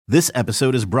This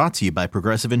episode is brought to you by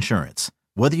Progressive Insurance.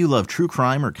 Whether you love true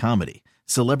crime or comedy,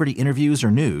 celebrity interviews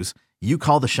or news, you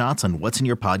call the shots on what's in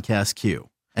your podcast queue.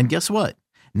 And guess what?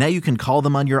 Now you can call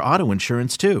them on your auto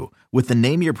insurance too with the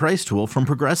Name Your Price tool from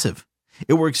Progressive.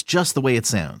 It works just the way it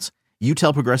sounds. You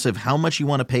tell Progressive how much you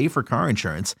want to pay for car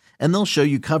insurance, and they'll show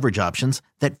you coverage options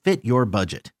that fit your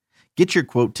budget. Get your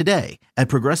quote today at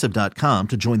Progressive.com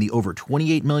to join the over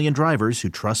 28 million drivers who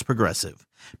trust Progressive.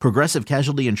 Progressive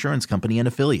Casualty Insurance Company and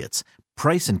Affiliates.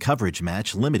 Price and coverage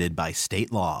match limited by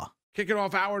state law. Kicking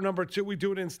off hour number 2, we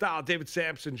do it in style. David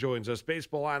Sampson joins us,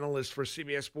 baseball analyst for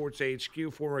CBS Sports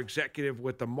HQ, former executive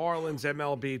with the Marlins.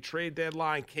 MLB trade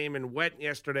deadline came in wet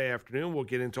yesterday afternoon. We'll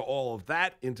get into all of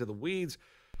that, into the weeds.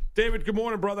 David, good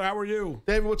morning, brother. How are you?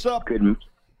 David, what's up?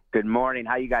 Good morning.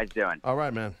 How you guys doing? All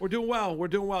right, man. We're doing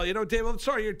well. You know, David,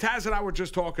 sorry, Taz and I were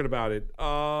just talking about it.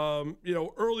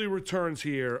 Early returns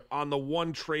here on the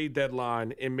one trade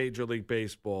deadline in Major League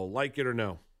Baseball. Like it or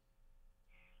no?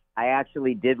 I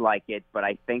actually did like it, but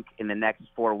I think in the next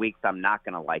 4 weeks I'm not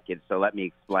going to like it, so let me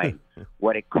explain.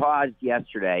 What it caused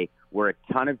yesterday were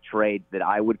a ton of trades that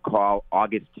I would call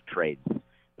August trades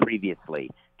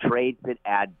previously. Trades that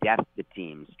add depth to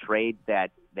teams, trades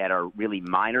that are really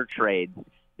minor trades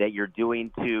that you're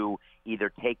doing to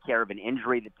either take care of an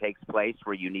injury that takes place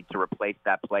where you need to replace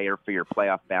that player for your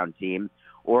playoff-bound team,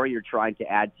 or you're trying to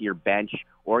add to your bench,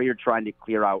 or you're trying to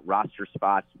clear out roster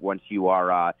spots once you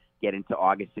are get into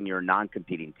August and you're a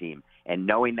non-competing team. And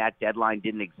knowing that deadline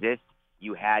didn't exist,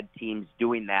 you had teams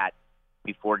doing that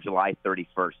before July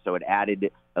 31st. So it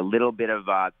added a little bit of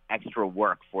extra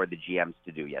work for the GMs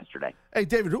to do yesterday. Hey,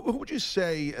 David, who would you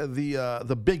say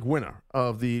the big winner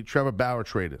of the Trevor Bauer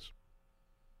trade is?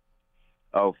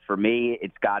 Oh, for me,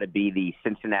 it's got to be the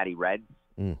Cincinnati Reds.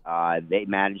 They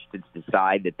managed to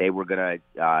decide that they were going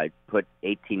to put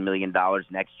 $18 million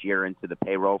next year into the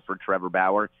payroll for Trevor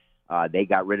Bauer. They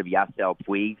got rid of Yasiel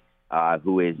Puig,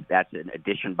 that's an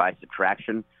addition by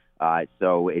subtraction.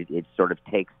 So it sort of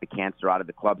takes the cancer out of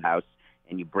the clubhouse,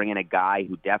 and you bring in a guy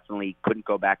who definitely couldn't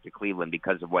go back to Cleveland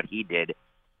because of what he did.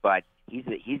 But he's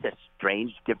a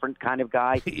strange, different kind of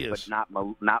guy, but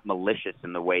not malicious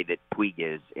in the way that Puig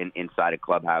is inside a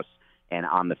clubhouse and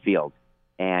on the field.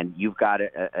 And you've got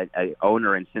a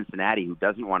owner in Cincinnati who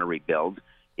doesn't want to rebuild,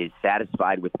 is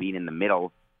satisfied with being in the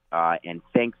middle, and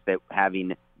thinks that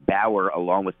having Bauer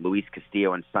along with Luis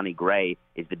Castillo and Sonny Gray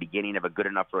is the beginning of a good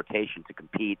enough rotation to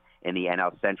compete in the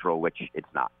NL Central, which it's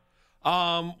not.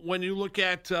 When you look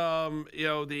at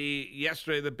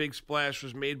yesterday, the big splash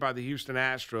was made by the Houston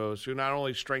Astros, who not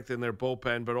only strengthened their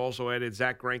bullpen but also added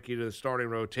Zach Greinke to the starting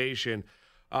rotation.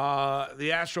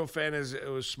 The Astro fan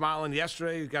was smiling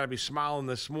yesterday. He's got to be smiling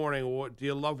this morning. Do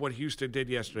you love what Houston did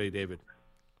yesterday, David?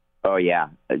 Oh yeah,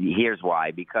 here's why.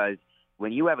 Because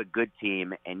when you have a good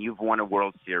team and you've won a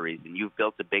World Series and you've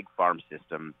built a big farm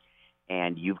system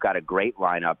and you've got a great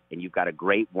lineup and you've got a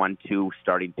great 1-2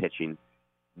 starting pitching,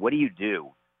 what do?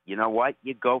 You know what?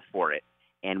 You go for it.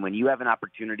 And when you have an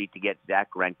opportunity to get Zach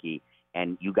Greinke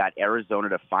and you got Arizona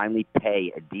to finally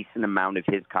pay a decent amount of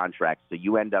his contract, so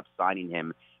you end up signing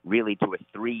him really to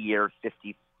a 3-year,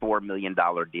 $54 million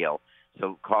deal.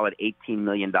 So call it $18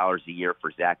 million a year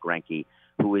for Zach Greinke,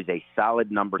 who is a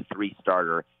solid number 3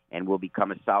 starter and will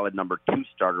become a solid number 2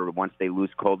 starter once they lose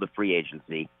Cole to free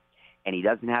agency. And he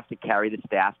doesn't have to carry the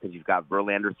staff because you've got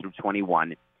Verlander through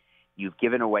 21. You've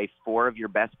given away 4 of your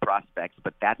best prospects,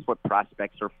 but that's what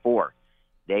prospects are for.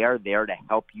 They are there to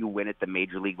help you win at the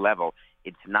major league level.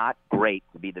 It's not great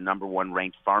to be the number 1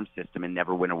 ranked farm system and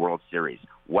never win a World Series.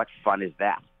 What fun is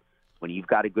that? When you've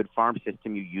got a good farm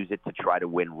system, you use it to try to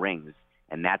win rings.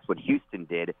 And that's what Houston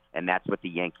did, and that's what the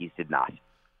Yankees did not.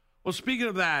 Well, speaking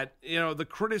of that, the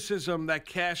criticism that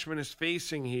Cashman is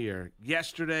facing here,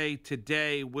 yesterday,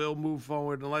 today, will move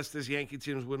forward unless this Yankee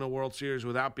team win a World Series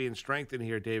without being strengthened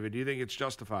here, David. Do you think it's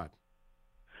justified?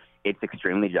 It's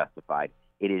extremely justified.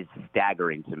 It is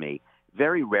staggering to me.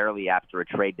 Very rarely after a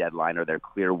trade deadline are there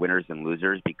clear winners and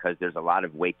losers because there's a lot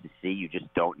of wait to see. You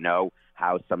just don't know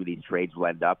how some of these trades will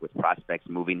end up with prospects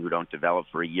moving who don't develop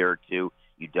for a year or two.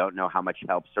 You don't know how much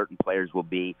help certain players will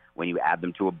be when you add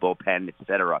them to a bullpen, et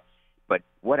cetera. But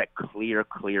what a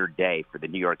clear day for the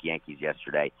New York Yankees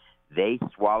yesterday. They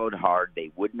swallowed hard.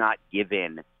 They would not give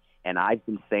in. And I've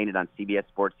been saying it on CBS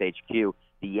Sports HQ,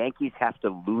 the Yankees have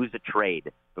to lose a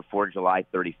trade before July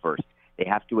 31st. They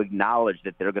have to acknowledge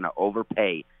that they're going to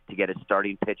overpay to get a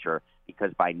starting pitcher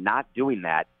because by not doing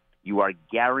that, you are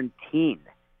guaranteeing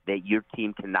that your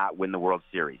team cannot win the World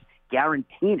Series.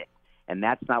 Guaranteeing it. And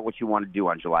that's not what you want to do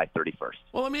on July 31st.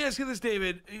 Well, let me ask you this,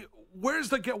 David. what's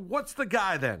the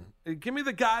guy then? Give me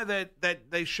the guy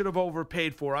that they should have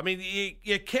overpaid for. I mean,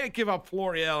 you can't give up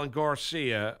Florial and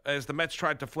Garcia as the Mets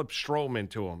tried to flip Stroman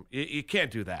to him. You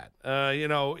can't do that.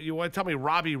 You want to tell me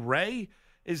Robbie Ray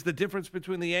is the difference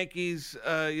between the Yankees,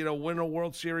 winning a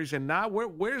World Series and not?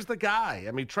 Where's the guy?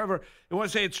 I mean, Trevor. You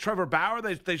want to say it's Trevor Bauer?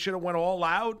 They should have went all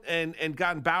out and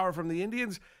gotten Bauer from the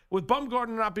Indians. With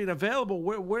Bumgarner not being available,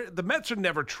 where the Mets are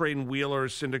never trading Wheeler or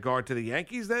Syndergaard to the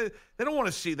Yankees. They don't want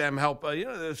to see them help.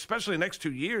 Especially the next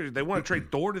 2 years, they want to trade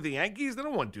Thor to the Yankees. They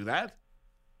don't want to do that.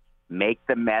 Make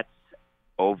the Mets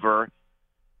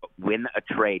win a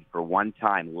trade for one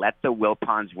time. Let the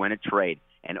Wilpons win a trade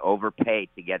and overpay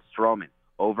to get Stroman.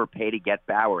 Overpay to get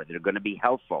Bauer. They're going to be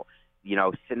helpful.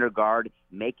 Syndergaard,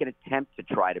 make an attempt to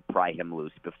try to pry him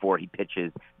loose before he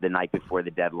pitches the night before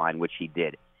the deadline, which he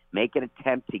did. Make an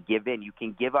attempt to give in. You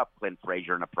can give up Clint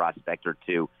Frazier and a prospect or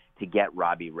two to get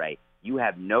Robbie Ray. You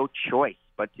have no choice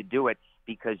but to do it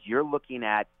because you're looking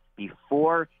at,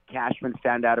 before Cashman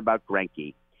found out about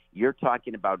Greinke, you're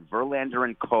talking about Verlander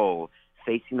and Cole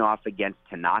facing off against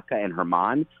Tanaka and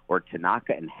Herman, or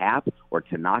Tanaka and Happ, or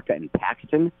Tanaka and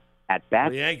Paxton. At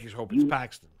bat, the Yankees hope it's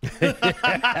Paxton.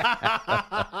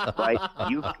 Right?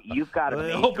 You've got to.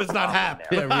 I hope it's not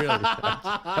Happ. Yeah, really.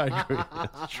 I agree.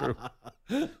 That's true.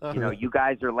 You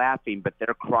guys are laughing, but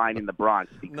they're crying in the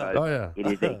Bronx because it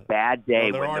is a bad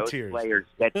day when those players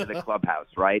get to the clubhouse,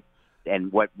 right?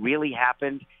 And what really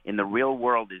happened in the real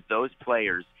world is those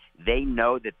players, they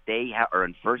know that they are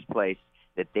in first place,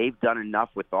 that they've done enough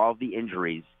with all the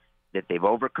injuries that they've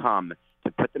overcome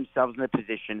to put themselves in a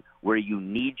position where you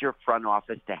need your front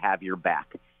office to have your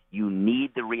back. You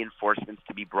need the reinforcements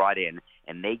to be brought in,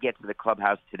 and they get to the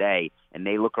clubhouse today, and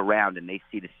they look around, and they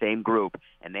see the same group,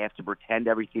 and they have to pretend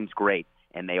everything's great,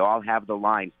 and they all have the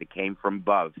lines that came from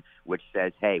above, which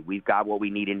says, hey, we've got what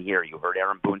we need in here. You heard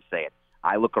Aaron Boone say it.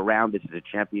 I look around, this is a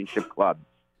championship club.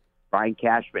 Brian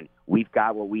Cashman, we've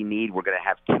got what we need. We're going to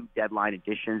have 2 deadline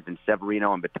additions in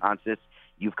Severino and Betances.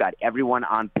 You've got everyone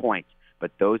on point.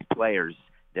 But those players,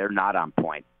 they're not on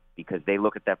point because they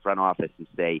look at that front office and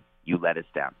say, you let us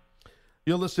down.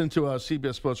 You're listening to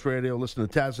CBS Sports Radio, listening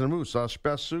to Taz and the Moose. Our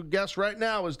special guest right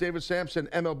now is David Samson,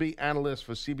 MLB analyst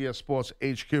for CBS Sports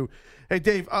HQ. Hey,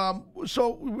 Dave,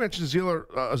 so we mentioned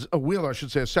Wheeler, I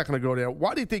should say, a second ago there.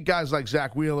 Why do you think guys like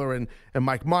Zach Wheeler and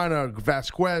Mike Minor,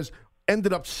 Vasquez,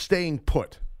 ended up staying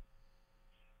put?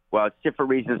 Well, it's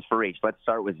different reasons for each. Let's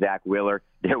start with Zach Wheeler.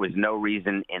 There was no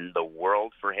reason in the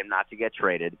world for him not to get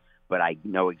traded, but I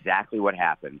know exactly what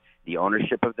happened. The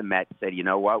ownership of the Mets said, you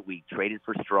know what, we traded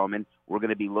for Stroman. We're going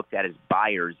to be looked at as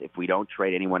buyers if we don't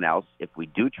trade anyone else. If we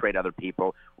do trade other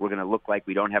people, we're going to look like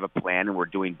we don't have a plan and we're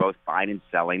doing both buying and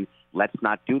selling. Let's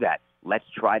not do that. Let's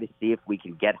try to see if we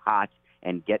can get hot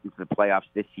and get into the playoffs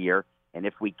this year. And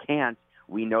if we can't,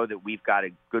 we know that we've got a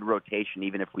good rotation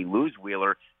even if we lose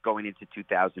Wheeler going into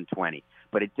 2020.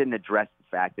 But it didn't address the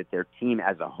fact that their team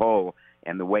as a whole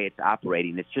and the way it's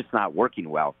operating, it's just not working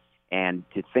well. And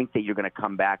to think that you're going to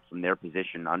come back from their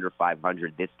position under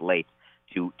 500 this late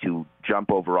to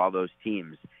jump over all those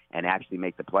teams and actually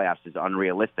make the playoffs is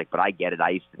unrealistic. But I get it. I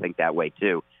used to think that way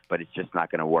too, but it's just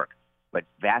not going to work. But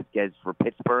Vasquez for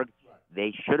Pittsburgh,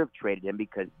 they should have traded him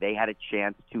because they had a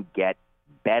chance to get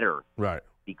better. Right.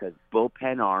 Because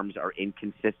bullpen arms are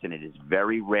inconsistent. It is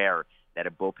very rare that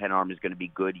a bullpen arm is going to be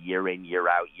good year in, year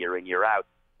out, year in, year out.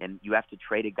 And you have to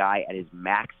trade a guy at his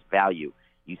max value.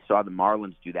 You saw the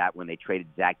Marlins do that when they traded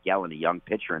Zach Gallen, a young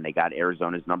pitcher, and they got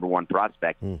Arizona's number 1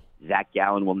 prospect. Zach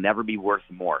Gallen will never be worth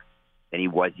more than he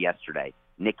was yesterday.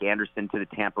 Nick Anderson to the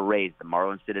Tampa Rays. The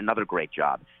Marlins did another great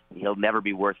job. He'll never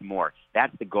be worth more.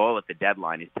 That's the goal at the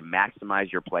deadline, is to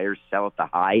maximize your players, sell at the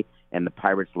high, and the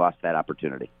Pirates lost that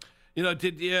opportunity. A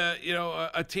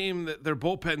team that their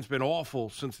bullpen's been awful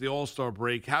since the All-Star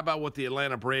break. How about what the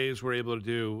Atlanta Braves were able to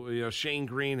do? Shane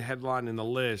Green headline in the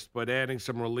list, but adding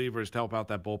some relievers to help out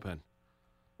that bullpen.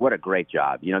 What a great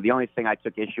job. The only thing I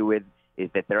took issue with is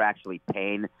that they're actually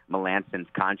paying Melanson's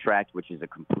contract, which is a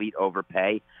complete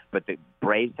overpay. But the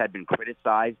Braves had been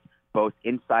criticized both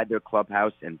inside their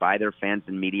clubhouse and by their fans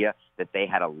and media that they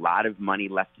had a lot of money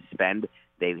left to spend.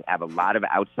 They have a lot of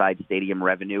outside stadium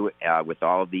revenue with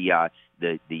all the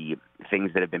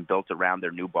things that have been built around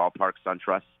their new ballpark,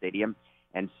 SunTrust Stadium.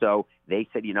 And so they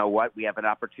said, you know what, we have an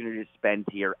opportunity to spend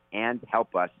here and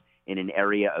help us in an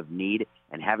area of need.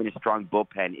 And having a strong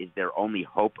bullpen is their only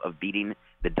hope of beating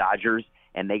the Dodgers.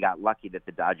 And they got lucky that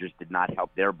the Dodgers did not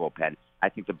help their bullpen. I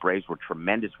think the Braves were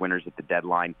tremendous winners at the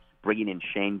deadline, bringing in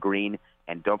Shane Green.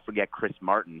 And don't forget Chris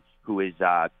Martin, who is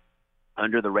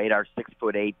under the radar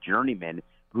 6'8" journeyman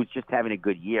who's just having a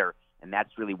good year, and that's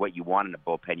really what you want in a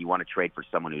bullpen. You want to trade for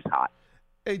someone who's hot.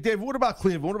 Hey, Dave, what about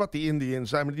Cleveland? What about the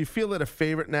Indians? I mean, do you feel they're a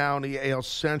favorite now in the AL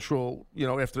Central,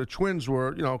 after the Twins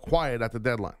were, quiet at the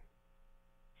deadline?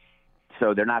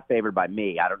 So they're not favored by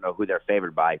me. I don't know who they're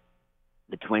favored by.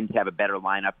 The Twins have a better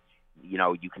lineup.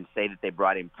 You can say that they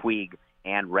brought in Puig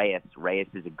and Reyes. Reyes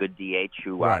is a good DH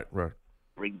who Right.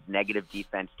 brings negative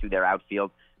defense to their outfield,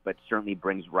 but certainly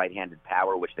brings right-handed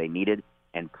power, which they needed.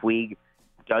 And Puig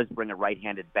does bring a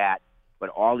right-handed bat, but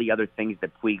all the other things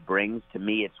that Puig brings, to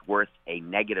me, it's worth a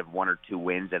negative 1 or 2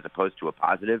 wins as opposed to a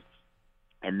positive.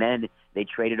 And then they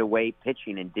traded away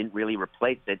pitching and didn't really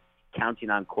replace it, counting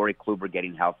on Corey Kluber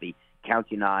getting healthy,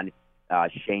 counting on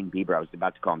Shane Bieber. I was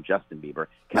about to call him Justin Bieber.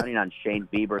 Counting on Shane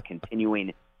Bieber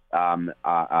continuing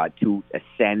to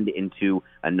ascend into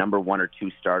a number 1 or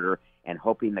 2 starter, and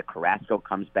hoping that Carrasco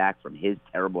comes back from his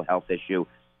terrible health issue,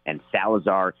 and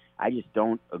Salazar. I just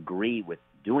don't agree with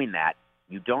doing that.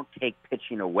 You don't take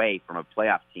pitching away from a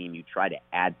playoff team. You try to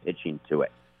add pitching to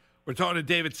it. We're talking to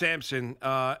David Sampson,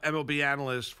 MLB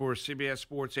analyst for CBS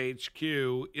Sports HQ.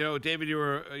 David, you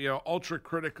were ultra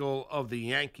critical of the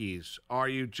Yankees. Are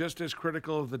you just as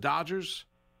critical of the Dodgers?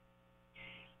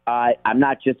 I'm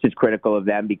not just as critical of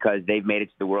them because they've made it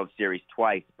to the World Series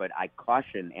twice, but I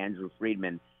caution Andrew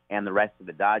Friedman and the rest of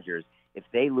the Dodgers. If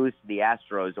they lose to the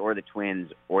Astros or the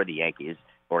Twins or the Yankees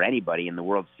or anybody in the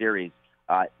World Series,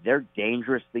 they're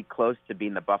dangerously close to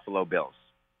being the Buffalo Bills.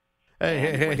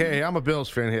 Hey, I'm a Bills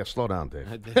fan here. Slow down, Dave.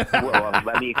 Well,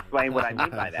 let me explain what I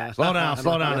mean by that. Slow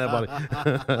down there,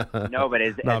 buddy. No, but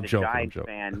as a joking, Giants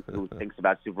fan who thinks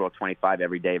about Super Bowl 25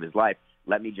 every day of his life,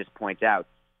 let me just point out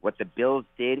what the Bills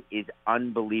did is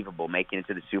unbelievable, making it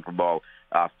to the Super Bowl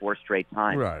 4 straight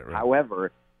times. Right.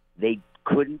 However, they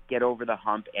couldn't get over the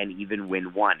hump and even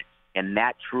win one. And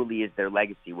that truly is their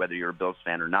legacy, whether you're a Bills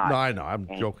fan or not. No, I know. I'm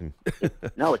joking.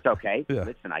 No, it's okay. Yeah.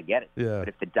 Listen, I get it. Yeah. But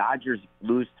if the Dodgers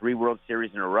lose 3 World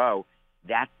Series in a row,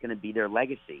 that's going to be their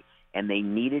legacy. And they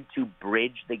needed to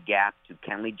bridge the gap to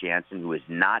Kenley Jansen, who is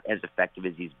not as effective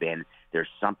as he's been. There's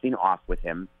something off with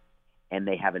him. And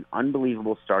they have an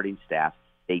unbelievable starting staff.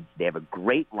 They have a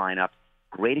great lineup,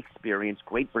 great experience,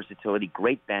 great versatility,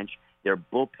 great bench. Their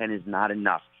bullpen is not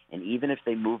enough. And even if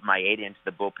they move Maeda into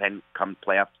the bullpen come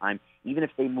playoff time, even if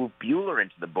they move Buehler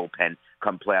into the bullpen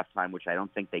come playoff time, which I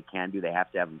don't think they can do, they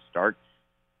have to have them start,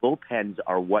 bullpens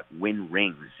are what win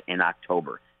rings in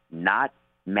October. Not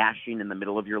mashing in the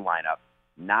middle of your lineup,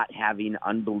 not having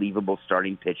unbelievable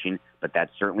starting pitching, but that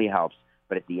certainly helps.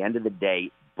 But at the end of the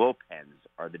day, bullpens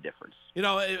are the difference.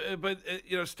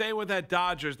 Staying with that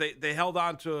Dodgers, they held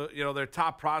on to their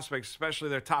top prospects, especially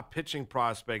their top pitching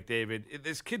prospect, David.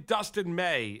 This kid Dustin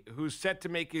May, who's set to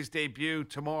make his debut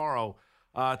tomorrow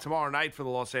night for the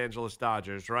Los Angeles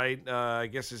Dodgers, right? I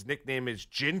guess his nickname is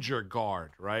Ginger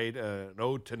Guard, right? An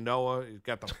ode to Noah. He's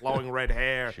got the flowing red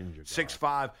hair,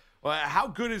 6'5". How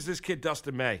good is this kid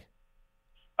Dustin May?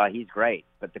 He's great,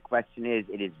 but the question is,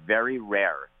 it is very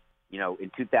rare.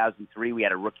 In 2003, we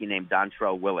had a rookie named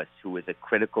Dontrelle Willis, who was a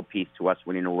critical piece to us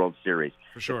winning the World Series.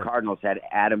 For sure. The Cardinals had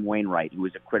Adam Wainwright, who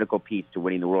was a critical piece to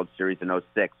winning the World Series in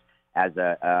 2006 as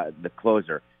the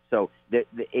closer. So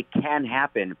it can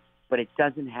happen, but it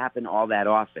doesn't happen all that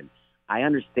often. I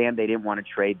understand they didn't want to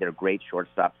trade their great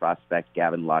shortstop prospect,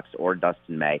 Gavin Lux, or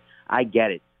Dustin May. I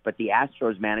get it. But the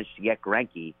Astros managed to get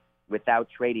Greinke without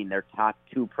trading their top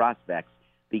 2 prospects,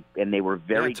 and they were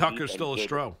very Tucker's still a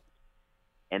Stro.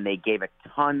 And they gave a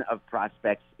ton of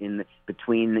prospects in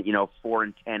between, 4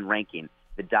 and 10 ranking.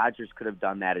 The Dodgers could have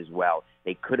done that as well.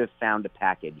 They could have found a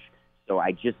package. So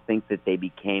I just think that they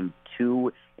became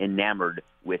too enamored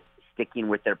with sticking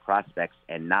with their prospects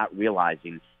and not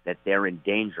realizing that they're in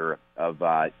danger of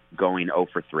going 0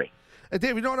 for 3. Hey,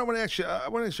 Dave, I want to ask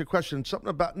you a question. Something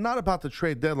about not about the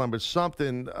trade deadline, but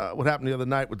something what happened the other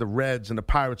night with the Reds and the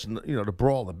Pirates and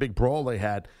the big brawl they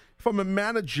had. From a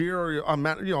managerial,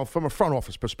 from a front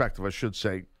office perspective, I should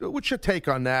say, what's your take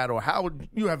on that, or how would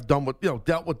you have dealt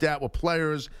with that with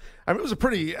players? I mean, it was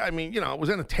it was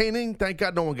entertaining. Thank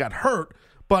God no one got hurt,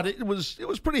 but it was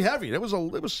pretty heavy.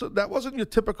 That wasn't your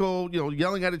typical,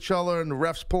 yelling at each other and the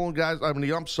refs pulling guys.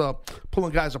 The umps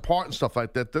pulling guys apart and stuff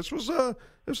like that. This was a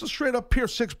straight up Pier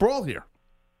 6 brawl here.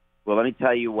 Well, let me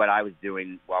tell you what I was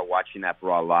doing while watching that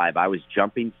brawl live. I was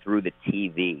jumping through the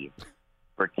TV,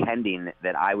 pretending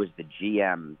that I was the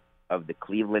GM of the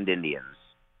Cleveland Indians,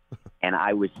 and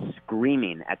I was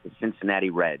screaming at the Cincinnati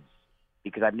Reds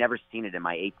because I've never seen it in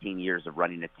my 18 years of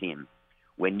running a team.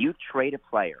 When you trade a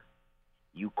player,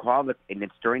 you call and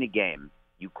it's during a game,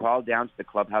 you call down to the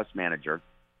clubhouse manager,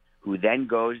 who then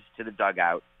goes to the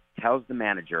dugout, tells the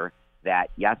manager that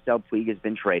Yasiel Puig has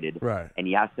been traded, right, and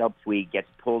Yasiel Puig gets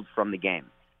pulled from the game.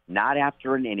 Not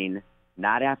after an inning,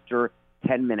 not after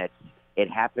 10 minutes. It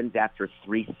happens after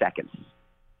 3 seconds.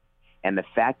 And the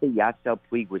fact that Yasiel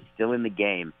Puig was still in the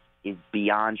game is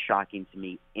beyond shocking to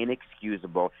me,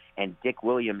 inexcusable. And Dick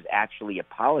Williams actually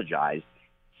apologized,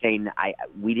 saying,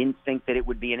 we didn't think that it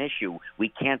would be an issue. We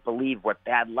can't believe what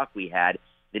bad luck we had,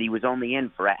 that he was only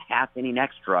in for a half inning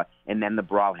extra, and then the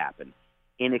brawl happened.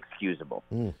 Inexcusable.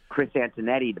 Chris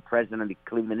Antonetti, the president of the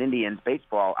Cleveland Indians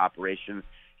baseball operations,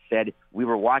 said, we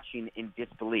were watching in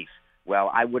disbelief. Well,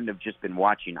 I wouldn't have just been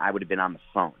watching. I would have been on the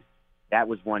phone. That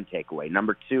was one takeaway.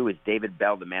 Number two is David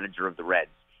Bell, the manager of the Reds.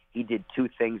 He did two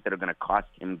things that are going to cost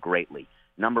him greatly.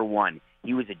 Number one,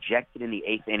 he was ejected in the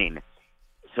 8th inning,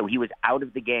 so he was out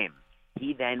of the game.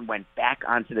 He then went back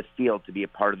onto the field to be a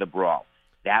part of the brawl.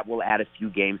 That will add a few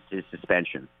games to his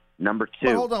suspension. Number two.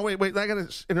 Well, hold on, wait. I got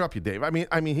to interrupt you, Dave. I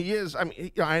mean, he is. I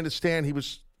mean, I understand he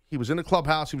was in the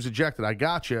clubhouse. He was ejected. I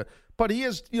got you. But he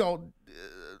is,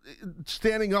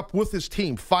 standing up with his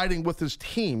team, fighting with his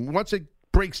team. Once it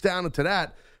breaks down into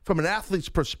that, from an athlete's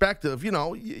perspective,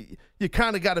 you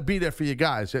kind of got to be there for your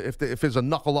guys if there's a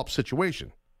knuckle-up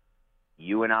situation.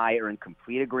 You and I are in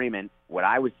complete agreement. What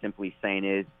I was simply saying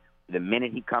is the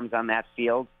minute he comes on that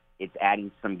field, it's adding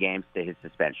some games to his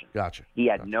suspension. Gotcha. He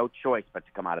had no choice but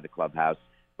to come out of the clubhouse,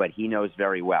 but he knows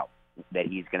very well that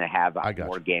he's going to have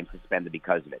more games suspended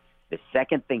because of it. The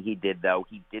second thing he did, though,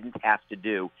 he didn't have to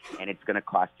do, and it's going to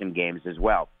cost him games as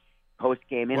well.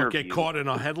 Post-game interview. Get caught in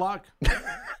a headlock?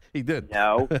 He did.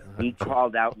 No, he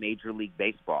called out Major League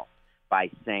Baseball by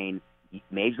saying,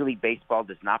 Major League Baseball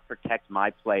does not protect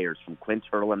my players from Clint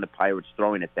Hurdle and the Pirates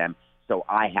throwing at them, so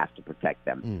I have to protect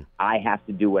them. I have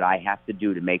to do what I have to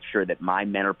do to make sure that my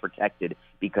men are protected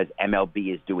because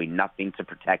MLB is doing nothing to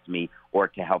protect me or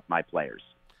to help my players.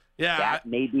 Yeah, that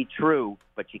may be true,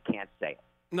 but you can't say it.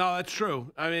 No, that's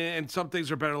true. I mean, and some things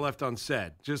are better left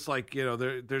unsaid. Just like,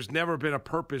 there's never been a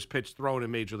purpose pitch thrown in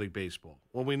Major League Baseball.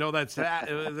 Well, we know that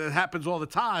happens all the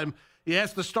time. You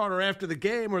ask the starter after the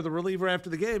game or the reliever after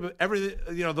the game, everything,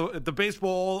 the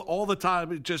baseball all the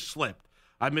time, it just slipped.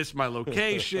 I missed my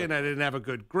location. I didn't have a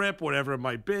good grip, whatever it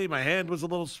might be. My hand was a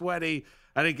little sweaty.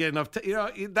 I didn't get enough.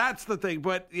 That's the thing.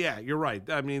 But, yeah, you're right.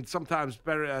 I mean, sometimes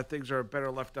better things are better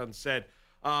left unsaid.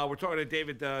 We're talking to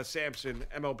David Sampson,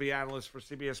 MLB analyst for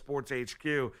CBS Sports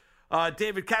HQ.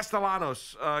 David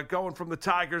Castellanos going from the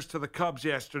Tigers to the Cubs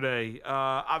yesterday.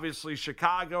 Obviously,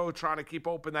 Chicago trying to keep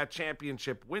open that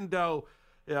championship window.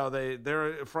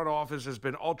 Their front office has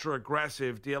been ultra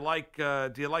aggressive. Do you like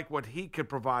what he could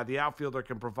provide, the outfielder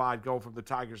can provide, going from the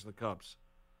Tigers to the Cubs?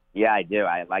 Yeah, I do.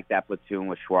 I like that platoon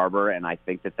with Schwarber, and I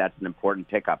think that that's an important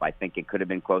pickup. I think it could have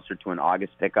been closer to an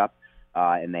August pickup.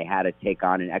 And they had to take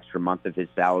on an extra month of his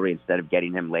salary instead of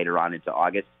getting him later on into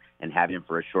August and having him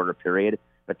for a shorter period.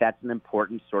 But that's an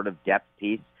important sort of depth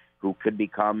piece who could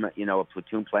become, a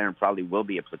platoon player and probably will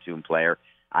be a platoon player.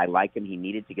 I like him. He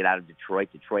needed to get out of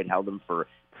Detroit. Detroit held him for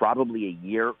probably a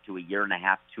year to a year and a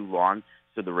half too long.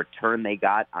 So the return they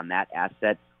got on that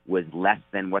asset was less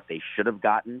than what they should have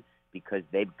gotten because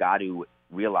they've got to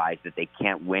realize that they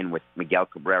can't win with Miguel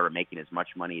Cabrera making as much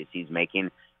money as he's making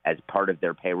as part of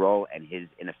their payroll and his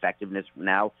ineffectiveness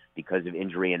now because of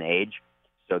injury and age.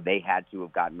 So they had to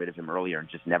have gotten rid of him earlier and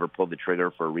just never pulled the trigger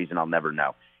for a reason I'll never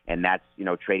know. And that's,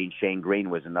 trading Shane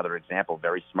Green was another example,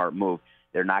 very smart move.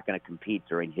 They're not going to compete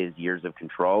during his years of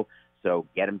control. So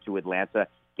get him to Atlanta,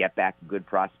 get back a good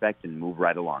prospect, and move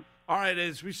right along. All right,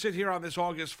 as we sit here on this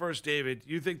August 1st, David,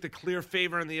 you think the clear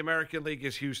favorite in the American League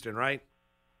is Houston, right?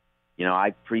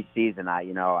 Preseason,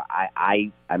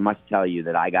 I must tell you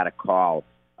that I got a call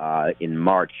in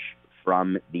March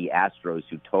from the Astros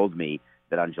who told me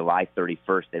that on July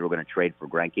 31st they were going to trade for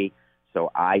Greinke.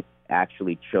 So I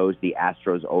actually chose the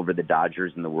Astros over the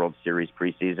Dodgers in the World Series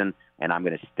preseason, and I'm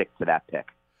going to stick to that pick.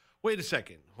 Wait a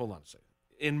second. Hold on a second.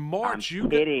 In March, I'm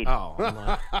kidding.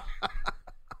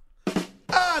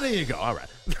 There you go. All right.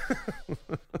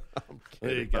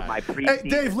 There you go. Hey,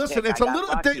 Dave, listen, it's a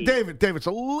little Dave, it's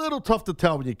a little tough to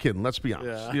tell when you're kidding. Let's be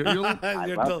honest. Yeah. I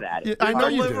love that. I know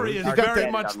you do. Delivery is very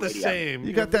much the same.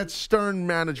 You got that stern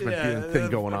management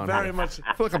thing going on. Very much.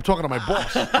 I feel like I'm talking to my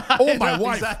boss. Oh, my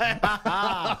wife.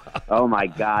 Oh my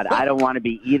God, I don't want to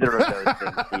be either of those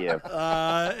things to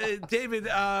you. David,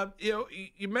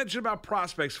 you mentioned about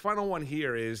prospects. Final one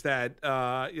here is that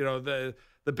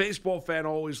the baseball fan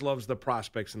always loves the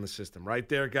prospects in the system, right?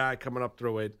 Their guy coming up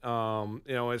through it,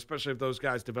 especially if those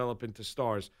guys develop into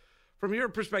stars. From your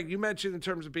perspective, you mentioned in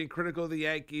terms of being critical of the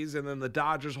Yankees and then the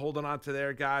Dodgers holding on to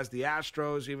their guys, the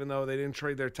Astros, even though they didn't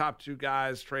trade their top two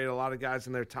guys, trade a lot of guys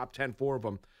in their top 10 for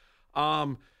them.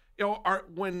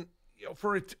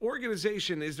 for an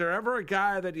organization, is there ever a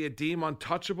guy that you deem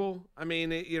untouchable? I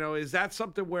mean, is that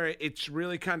something where it's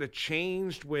really kind of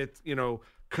changed with,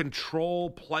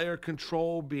 player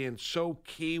control being so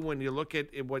key when you look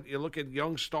at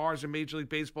young stars in Major League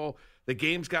Baseball? The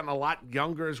game's gotten a lot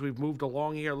younger as we've moved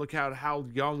along here. Look how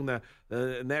young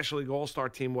the National League All-Star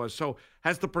team was. So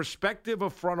has the perspective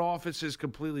of front offices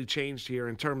completely changed here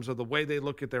in terms of the way they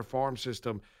look at their farm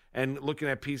system and looking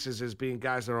at pieces as being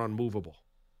guys that are unmovable?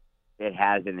 It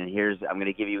hasn't, and I'm going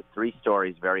to give you 3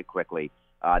 stories very quickly.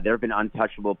 There have been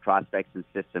untouchable prospects and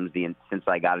systems since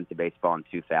I got into baseball in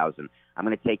 2000. I'm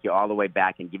going to take you all the way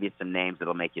back and give you some names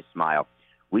that'll make you smile.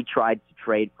 We tried to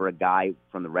trade for a guy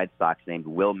from the Red Sox named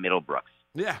Will Middlebrooks.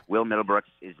 Yeah. Will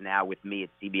Middlebrooks is now with me at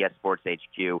CBS Sports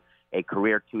HQ, a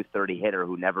career .230 hitter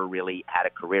who never really had a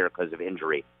career because of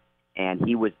injury, and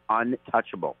he was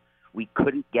untouchable. We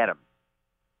couldn't get him.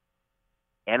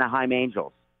 Anaheim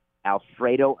Angels,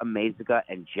 Alfredo Amezaga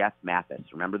and Jeff Mathis.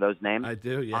 Remember those names? I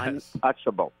do, yes.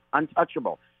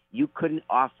 Untouchable. You couldn't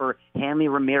offer Hanley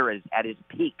Ramirez at his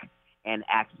peak and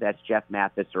access Jeff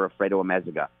Mathis or Alfredo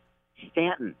Amezaga.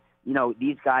 Stanton,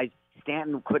 these guys,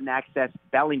 Stanton couldn't access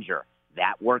Bellinger.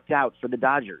 That worked out for the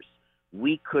Dodgers.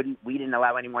 We didn't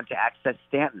allow anyone to access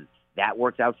Stanton. That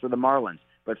worked out for the Marlins.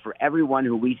 But for everyone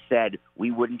who we said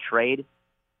we wouldn't trade,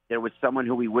 there was someone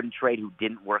who we wouldn't trade who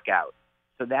didn't work out.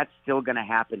 So that's still going to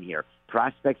happen here.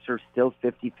 Prospects are still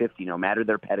 50-50, no matter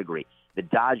their pedigree. The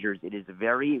Dodgers, it is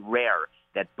very rare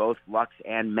that both Lux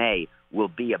and May will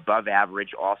be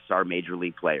above-average all-star major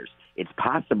league players. It's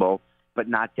possible, but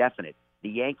not definite. The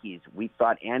Yankees, we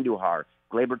thought Andujar,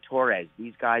 Gleyber Torres,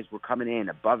 these guys were coming in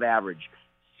above-average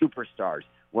superstars.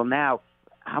 Well, now,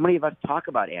 how many of us talk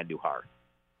about Andujar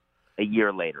a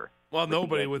year later? Well,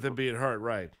 nobody with him being hurt,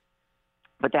 right?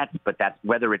 But that's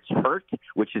whether it's hurt,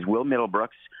 which is Will Middlebrooks,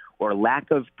 or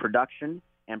lack of production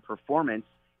and performance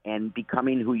and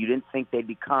becoming who you didn't think they'd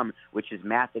become, which is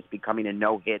Mathis becoming a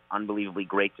no-hit, unbelievably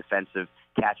great defensive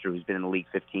catcher who's been in the league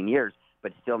 15 years,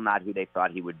 but still not who they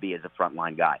thought he would be as a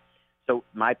frontline guy. So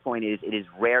my point is, it is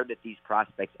rare that these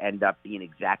prospects end up being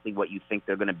exactly what you think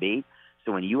they're going to be.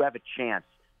 So when you have a chance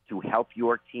to help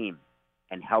your team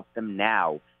and help them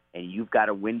now, and you've got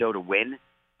a window to win,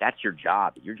 that's your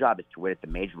job. Your job is to win at the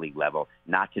major league level,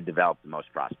 not to develop the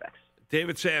most prospects.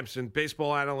 David Samson,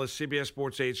 baseball analyst, CBS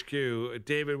Sports HQ.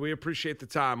 David, we appreciate the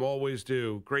time. Always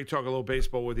do. Great talking a little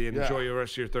baseball with you, and enjoy the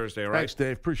rest of your Thursday, all right? Thanks,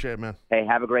 Dave. Appreciate it, man. Hey,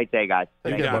 have a great day, guys.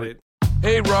 You got it.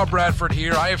 Hey, Rob Bradford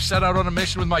here. I have set out on a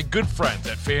mission with my good friends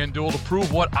at FanDuel to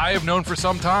prove what I have known for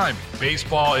some time.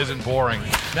 Baseball isn't boring.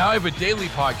 Now I have a daily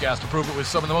podcast to prove it with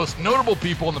some of the most notable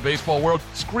people in the baseball world,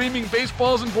 screaming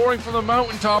baseball isn't boring from the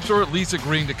mountaintops, or at least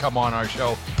agreeing to come on our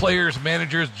show. Players,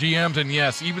 managers, GMs, and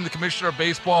yes, even the commissioner of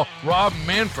baseball, Rob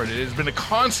Manfred. It has been a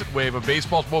constant wave of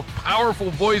baseball's most powerful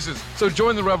voices. So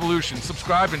join the revolution.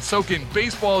 Subscribe and soak in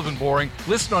Baseball Isn't Boring.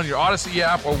 Listen on your Odyssey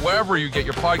app or wherever you get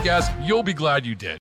your podcasts. You'll be glad you did.